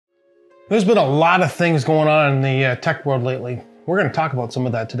There's been a lot of things going on in the tech world lately. We're going to talk about some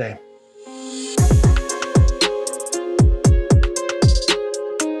of that today.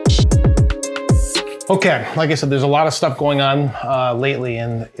 Okay, like I said, there's a lot of stuff going on lately,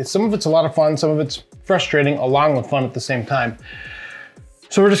 and some of it's a lot of fun, some of it's frustrating, along with fun at the same time.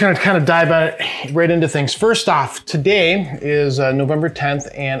 So we're just gonna kind of dive right into things. First off, today is November 10th,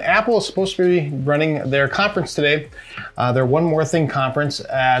 and Apple is supposed to be running their conference today, their One More Thing conference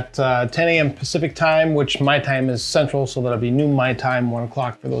at 10 a.m. Pacific time, which my time is Central, so that'll be noon my time, 1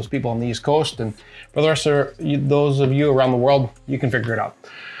 o'clock for those people on the East Coast, and for the rest of those of you around the world, you can figure it out.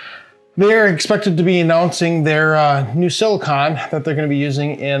 They're expected to be announcing their new silicon that they're gonna be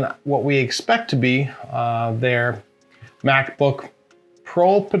using in what we expect to be their MacBook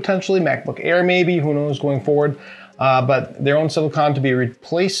Pro, potentially, MacBook Air maybe, who knows going forward, but their own silicon to be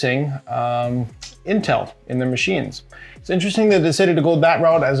replacing Intel in their machines. It's interesting they decided to go that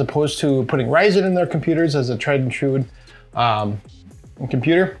route as opposed to putting Ryzen in their computers as a tried and true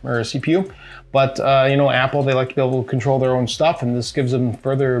computer or a CPU. But you know, Apple, they like to be able to control their own stuff, and this gives them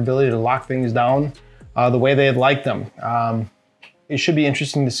further ability to lock things down the way they'd like them. It should be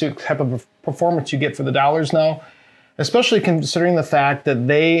interesting to see what type of performance you get for the dollars now, especially considering the fact that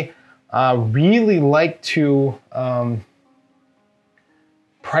they really like to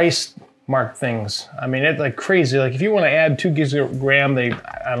price mark things. I mean, it's like crazy. Like if you want to add 2 gigs of RAM, I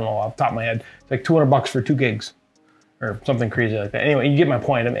don't know, off the top of my head, it's like $200 for 2 gigs or something crazy like that. Anyway, you get my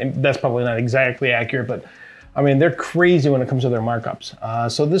point. I mean, that's probably not exactly accurate, but I mean, they're crazy when it comes to their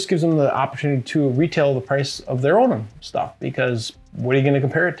markups. So this gives them the opportunity to retail the price of their own stuff, because what are you going to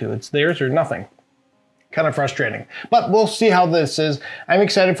compare it to? It's theirs or nothing. Kind of frustrating, but we'll see how this is. I'm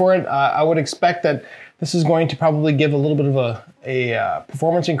excited for it. I would expect that this is going to probably give a little bit of a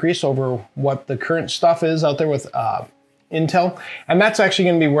performance increase over what the current stuff is out there with Intel. And that's actually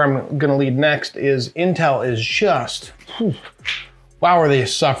going to be where I'm going to lead next. Is Intel is just, wow, are they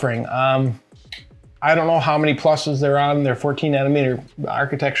suffering. I don't know how many pluses they're on their 14 nanometer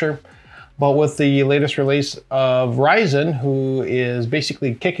architecture, but with the latest release of Ryzen, who is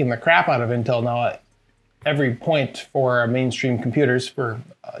basically kicking the crap out of Intel now at every point for mainstream computers, for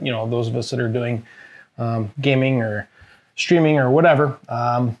you know, those of us that are doing gaming or streaming or whatever,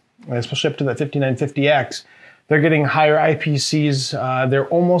 especially up to that 5950X, they're getting higher IPCs. They're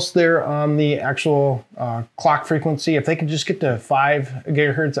almost there on the actual clock frequency. If they could just get to 5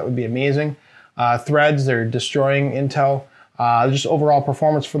 gigahertz, that would be amazing. Threads, they're destroying Intel. Just overall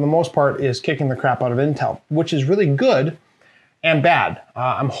performance, for the most part, is kicking the crap out of Intel, which is really good and bad.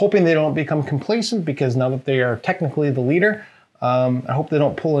 I'm hoping they don't become complacent, because now that they are technically the leader, I hope they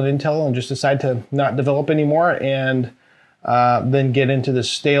don't pull an Intel and just decide to not develop anymore and then get into this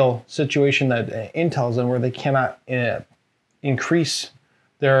stale situation that Intel's in, where they cannot increase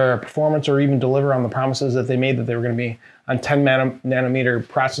their performance or even deliver on the promises that they made that they were going to be on 10 nanometer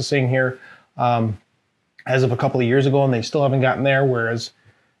processing here as of a couple of years ago, and they still haven't gotten there, whereas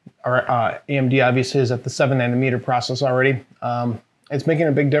our AMD obviously is at the 7 nanometer process already. It's making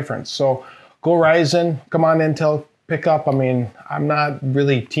a big difference. So go Ryzen, come on Intel, pick up. I mean, I'm not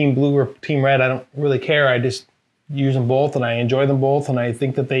really team blue or team red. I don't really care. I just use them both, and I enjoy them both, and I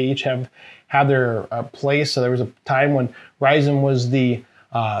think that they each have had their place. So there was a time when Ryzen was the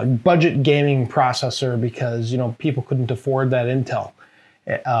budget gaming processor, because, you know, people couldn't afford that Intel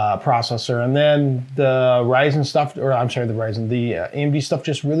processor, and then the Ryzen stuff, or I'm sorry, the AMD stuff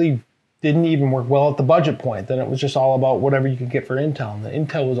just really didn't even work well at the budget point. Then it was just all about whatever you could get for Intel, and the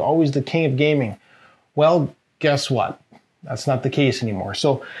Intel was always the king of gaming. Well, guess what? That's not the case anymore.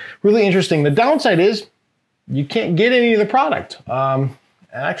 So really interesting. The downside is you can't get any of the product.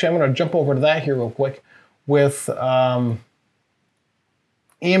 Actually, I'm going to jump over to that here real quick. With AMD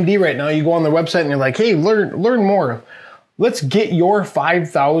right now, you go on their website and you're like, hey, learn more. Let's get your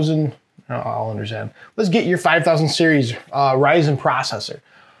 5000, I'll understand. Let's get your 5000 series Ryzen processor.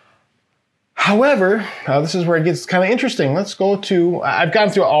 However, this is where it gets kind of interesting. Let's go to, I've gone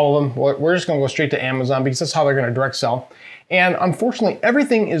through all of them. We're just gonna go straight to Amazon, because that's how they're gonna direct sell. And unfortunately,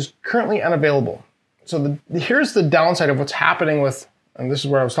 everything is currently unavailable. So here's the downside of what's happening with, and this is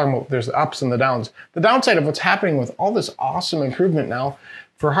where I was talking about, there's the ups and the downs. The downside of what's happening with all this awesome improvement now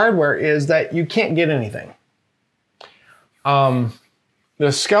for hardware is that you can't get anything.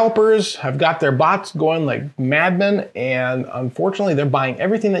 The scalpers have got their bots going like madmen, and unfortunately they're buying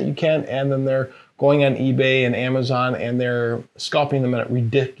everything that you can, and then they're going on eBay and Amazon and they're scalping them at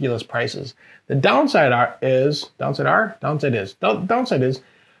ridiculous prices. The downside is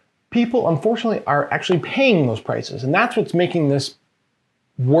people unfortunately are actually paying those prices, and that's what's making this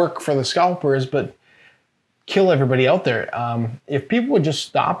work for the scalpers. But kill everybody out there. If people would just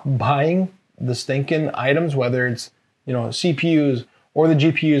stop buying the stinking items, whether it's, you know, CPUs or the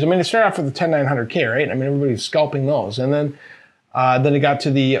GPUs. I mean, it started off with the 10900K, right? I mean, everybody's scalping those. And then it got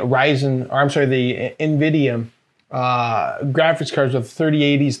to the the NVIDIA graphics cards with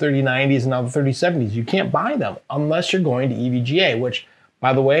 3080s, 3090s, and now the 3070s. You can't buy them unless you're going to EVGA, which,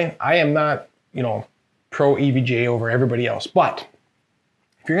 by the way, I am not, you know, pro EVGA over everybody else. But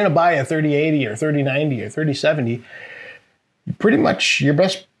if you're going to buy a 3080 or 3090 or 3070, pretty much your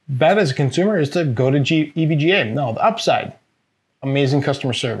best bet as a consumer is to go to EVGA. Now, the upside, amazing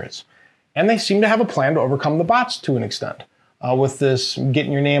customer service. And they seem to have a plan to overcome the bots to an extent. With this,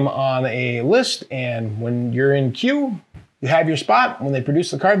 getting your name on a list, and when you're in queue, you have your spot. When they produce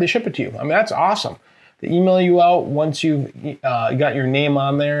the card, they ship it to you. I mean, that's awesome. They email you out once you've got your name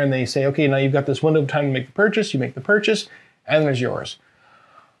on there, and they say, okay, now you've got this window of time to make the purchase. You make the purchase, and there's yours.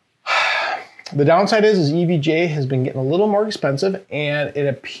 The downside is EVGA has been getting a little more expensive, and it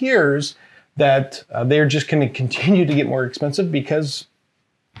appears that they're just going to continue to get more expensive because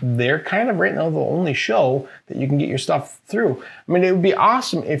they're kind of right now the only show that you can get your stuff through. I mean, it would be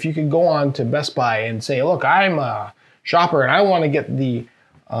awesome if you could go on to Best Buy and say, look, I'm a shopper and I want to get the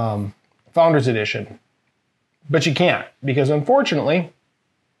Founders Edition. But you can't, because unfortunately,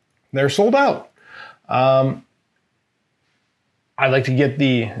 they're sold out. I'd like to get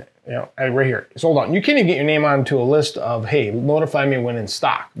the, you know, right here, sold out. And you can't even get your name onto a list of, hey, notify me when in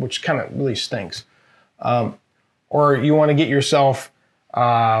stock, which kind of really stinks. Or you want to get yourself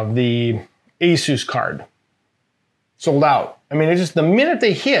the Asus card, sold out. I mean, it's just the minute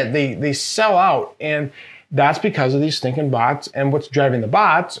they hit, they sell out, and that's because of these stinking bots. And what's driving the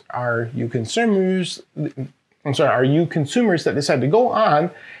bots are you consumers. Are you consumers that decide to go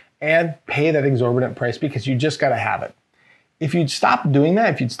on and pay that exorbitant price because you just got to have it. If you'd stop doing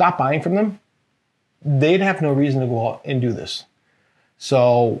that, if you'd stop buying from them, they'd have no reason to go out and do this.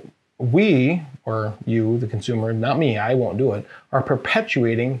 So we, or you, the consumer, not me, I won't do it, are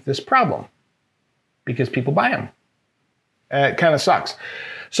perpetuating this problem because people buy them. It kind of sucks.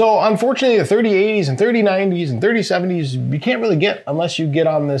 So unfortunately, the 3080s and 3090s and 3070s, you can't really get unless you get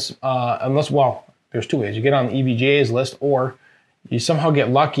on this, well, there's two ways. You get on the EVGA's list, or you somehow get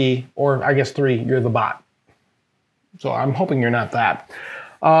lucky, or I guess three, you're the bot. So I'm hoping you're not that.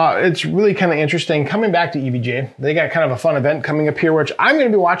 It's really kind of interesting. Coming back to EVGA, they got kind of a fun event coming up here, which I'm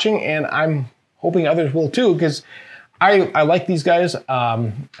going to be watching, and I'm hoping others will too, because I like these guys.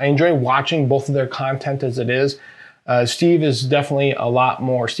 I enjoy watching both of their content as it is. Steve is definitely a lot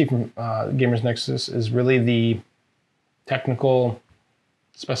more, Steve from Gamers Nexus is really the technical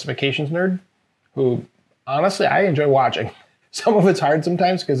specifications nerd, who honestly I enjoy watching. Some of it's hard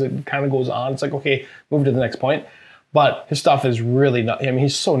sometimes because it kind of goes on. It's like, okay, move to the next point. But his stuff is really, I mean,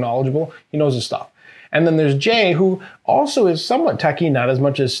 he's so knowledgeable. He knows his stuff. And then there's Jay, who also is somewhat techie, not as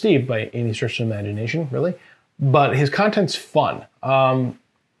much as Steve by any stretch of imagination, really. But his content's fun.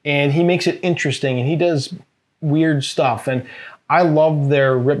 And he makes it interesting, and he does weird stuff. And I love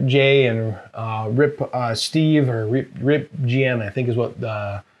their Rip Jay and Rip Steve, or Rip GM, I think is what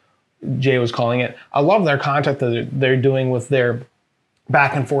Jay was calling it. I love their content that they're doing with their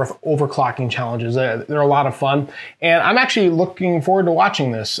back and forth overclocking challenges. They're a lot of fun, and I'm actually looking forward to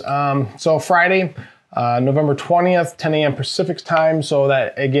watching this. So Friday, November 20th, 10 a.m. Pacific time. So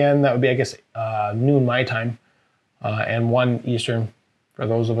that, again, that would be, I guess, noon my time, and 1 Eastern for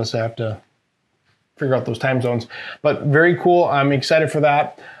those of us that have to figure out those time zones. But very cool. I'm excited for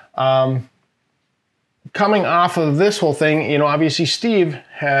that. Coming off of this whole thing, you know, obviously Steve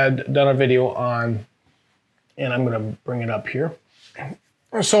had done a video on, and I'm going to bring it up here.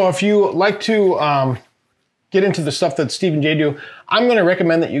 So if you like to get into the stuff that Steve and Jay do, I'm going to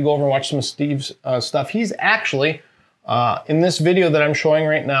recommend that you go over and watch some of Steve's stuff. He's actually, in this video that I'm showing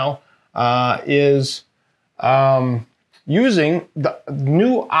right now, is using the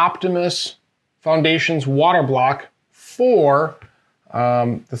new Optimus Foundations water block for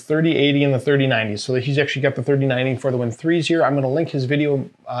the 3080 and the 3090. So he's actually got the 3090 for the Win 3s here. I'm going to link his video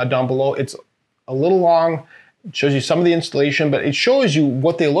down below. It's a little long. It shows you some of the installation, but it shows you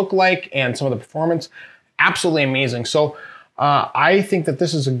what they look like and some of the performance. Absolutely amazing. So I think that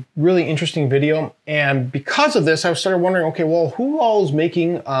this is a really interesting video. And because of this, I started wondering, okay, well, who all is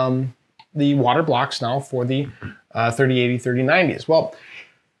making the water blocks now for the 3080, 3090s? Well,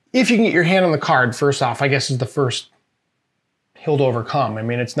 if you can get your hand on the card, first off, I guess is the first hill to overcome. I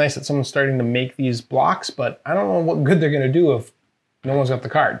mean, it's nice that someone's starting to make these blocks, but I don't know what good they're going to do if no one's got the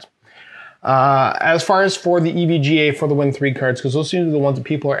cards. As far as for the EVGA for the Win 3 cards, because those seem to be the ones that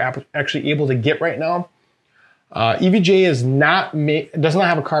people are actually able to get right now, EVGA is not does not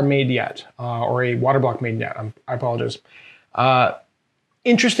have a card made yet, or a water block made yet. I apologize.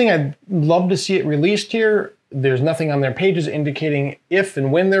 Interesting. I'd love to see it released here. There's nothing on their pages indicating if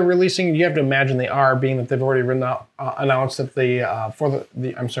and when they're releasing. You have to imagine they are, being that they've already announced that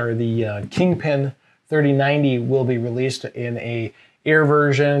the Kingpin 3090 will be released in a air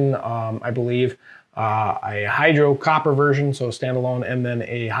version, I believe, a hydro copper version, so standalone, and then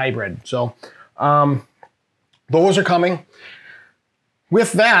a hybrid. So those are coming.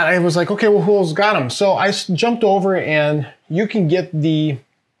 With that, I was like, okay, well, who's got them? So I jumped over, and you can get the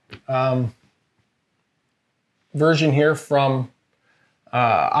version here from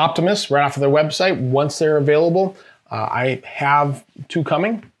Optimus right off of their website once they're available. I have 2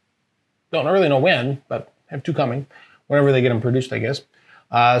 coming. Don't really know when, but I have 2 coming whenever they get them produced, I guess.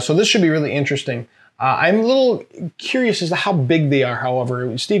 So this should be really interesting. I'm a little curious as to how big they are,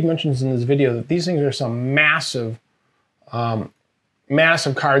 however. Steve mentions in this video that these things are some massive,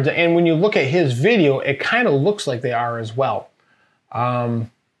 massive cards. And when you look at his video, it kind of looks like they are as well.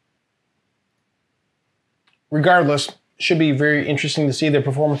 Regardless, should be very interesting to see. Their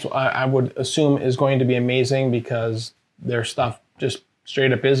performance, I would assume, is going to be amazing because their stuff just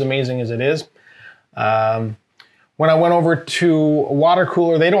straight up is amazing as it is. When I went over to Water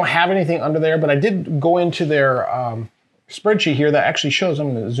Cooler, they don't have anything under there, but I did go into their spreadsheet here that actually shows,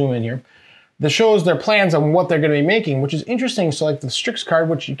 I'm going to zoom in here, that shows their plans on what they're going to be making, which is interesting. So like the Strix card,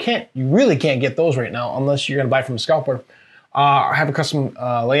 which you really can't get those right now unless you're going to buy from a scalper, have a custom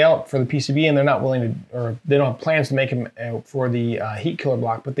layout for the PCB, and they're not willing to, or they don't have plans to make them for the heat killer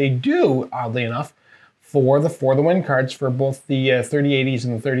block, but they do, oddly enough, for the Win cards for both the 3080s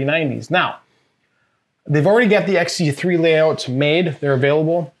and the 3090s. Now, they've already got the XC3 layouts made. They're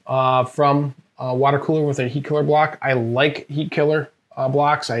available from Water Cooler with a heat killer block. I like heat killer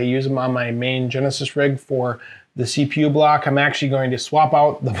blocks. I use them on my main Genesis rig for the CPU block. I'm actually going to swap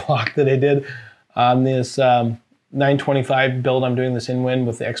out the block that I did on this 925 build I'm doing this in Win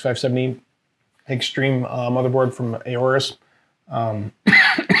with the X570 Extreme motherboard from Aorus. I'm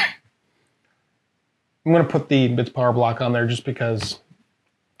going to put the Bits Power block on there just because,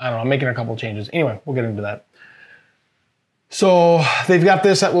 I don't know, I'm making a couple changes. Anyway, we'll get into that. So they've got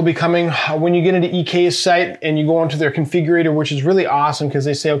this that will be coming. When you get into EK's site and you go into their configurator, which is really awesome because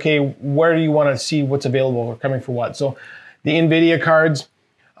they say, okay, where do you want to see what's available or coming for what? So the NVIDIA cards,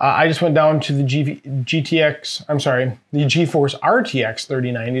 I just went down to the GeForce RTX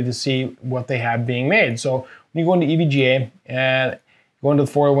 3090 to see what they have being made. So when you go into EVGA and go into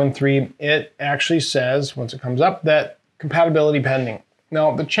the 401.3, it actually says, once it comes up, that compatibility pending.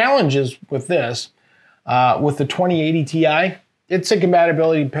 Now, the challenge is with this, with the 2080 Ti, it's a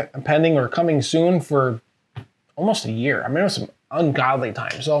compatibility pending or coming soon for almost a year. I mean, it was some ungodly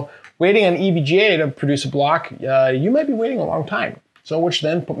time. So waiting on EVGA to produce a block, you might be waiting a long time. So which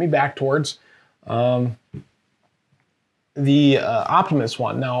then put me back towards the Optimus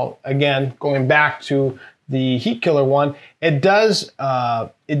one. Now, again, going back to the heat killer one, it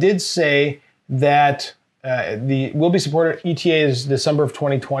did say that will be supported. ETA is December of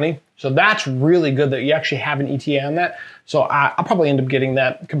 2020. So that's really good that you actually have an ETA on that. So I'll probably end up getting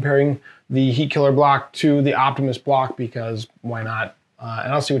that, comparing the heat killer block to the Optimus block, because why not?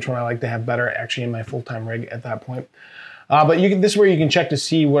 And I'll see which one I like to have better actually in my full-time rig at that point. But this is where you can check to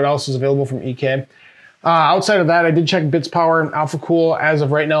see what else is available from EK. Outside of that, I did check Bits Power and Alpha Cool. As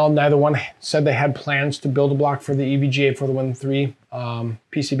of right now, neither one said they had plans to build a block for the EVGA for the Win 3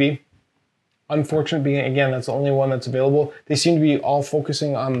 PCB. Unfortunate, being, again, that's the only one that's available. They seem to be all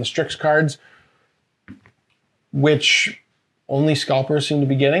focusing on the Strix cards, which only scalpers seem to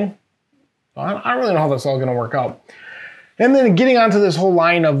be getting. I don't really know how that's all going to work out. And then getting onto this whole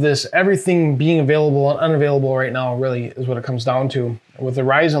line of this, everything being available and unavailable right now really is what it comes down to. With the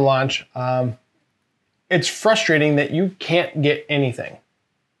Ryzen launch, it's frustrating that you can't get anything.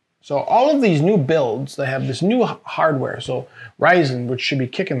 So all of these new builds, they have this new hardware. So Ryzen, which should be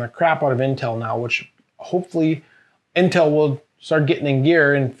kicking the crap out of Intel now, which hopefully Intel will start getting in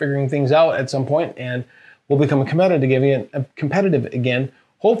gear and figuring things out at some point and will become competitive again.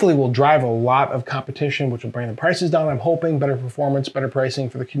 Hopefully will drive a lot of competition, which will bring the prices down. I'm hoping better performance, better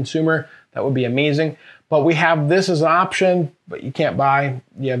pricing for the consumer. That would be amazing. But we have this as an option, but you can't buy.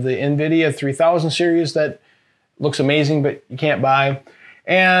 You have the NVIDIA 3000 series that looks amazing, but you can't buy.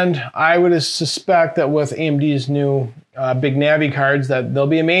 And I would suspect that with AMD's new big Navi cards that they'll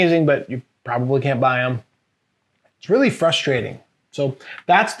be amazing, but you probably can't buy them. It's really frustrating. So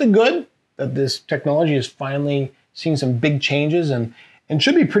that's the good, that this technology is finally seeing some big changes and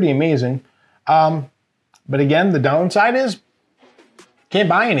should be pretty amazing. But again, the downside is can't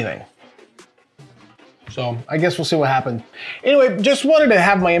buy anything. So I guess we'll see what happens. Anyway, just wanted to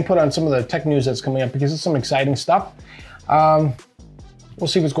have my input on some of the tech news that's coming up because it's some exciting stuff. We'll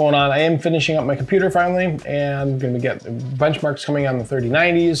see what's going on. I am finishing up my computer finally, and going to get benchmarks coming on the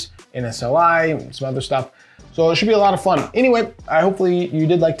 3090s, NSLI, and some other stuff. So it should be a lot of fun. Anyway, hopefully you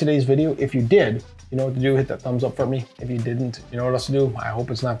did like today's video. If you did, you know what to do. Hit that thumbs up for me. If you didn't, you know what else to do. I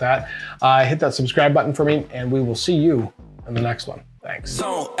hope it's not that. Hit that subscribe button for me, and we will see you in the next one. Thanks.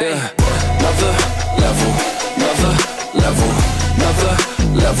 Another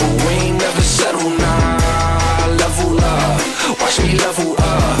level, we ain't never settle, nah. Level up, watch me level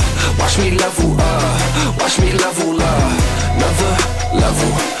up, watch me level up, watch me level up. Another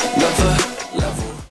level,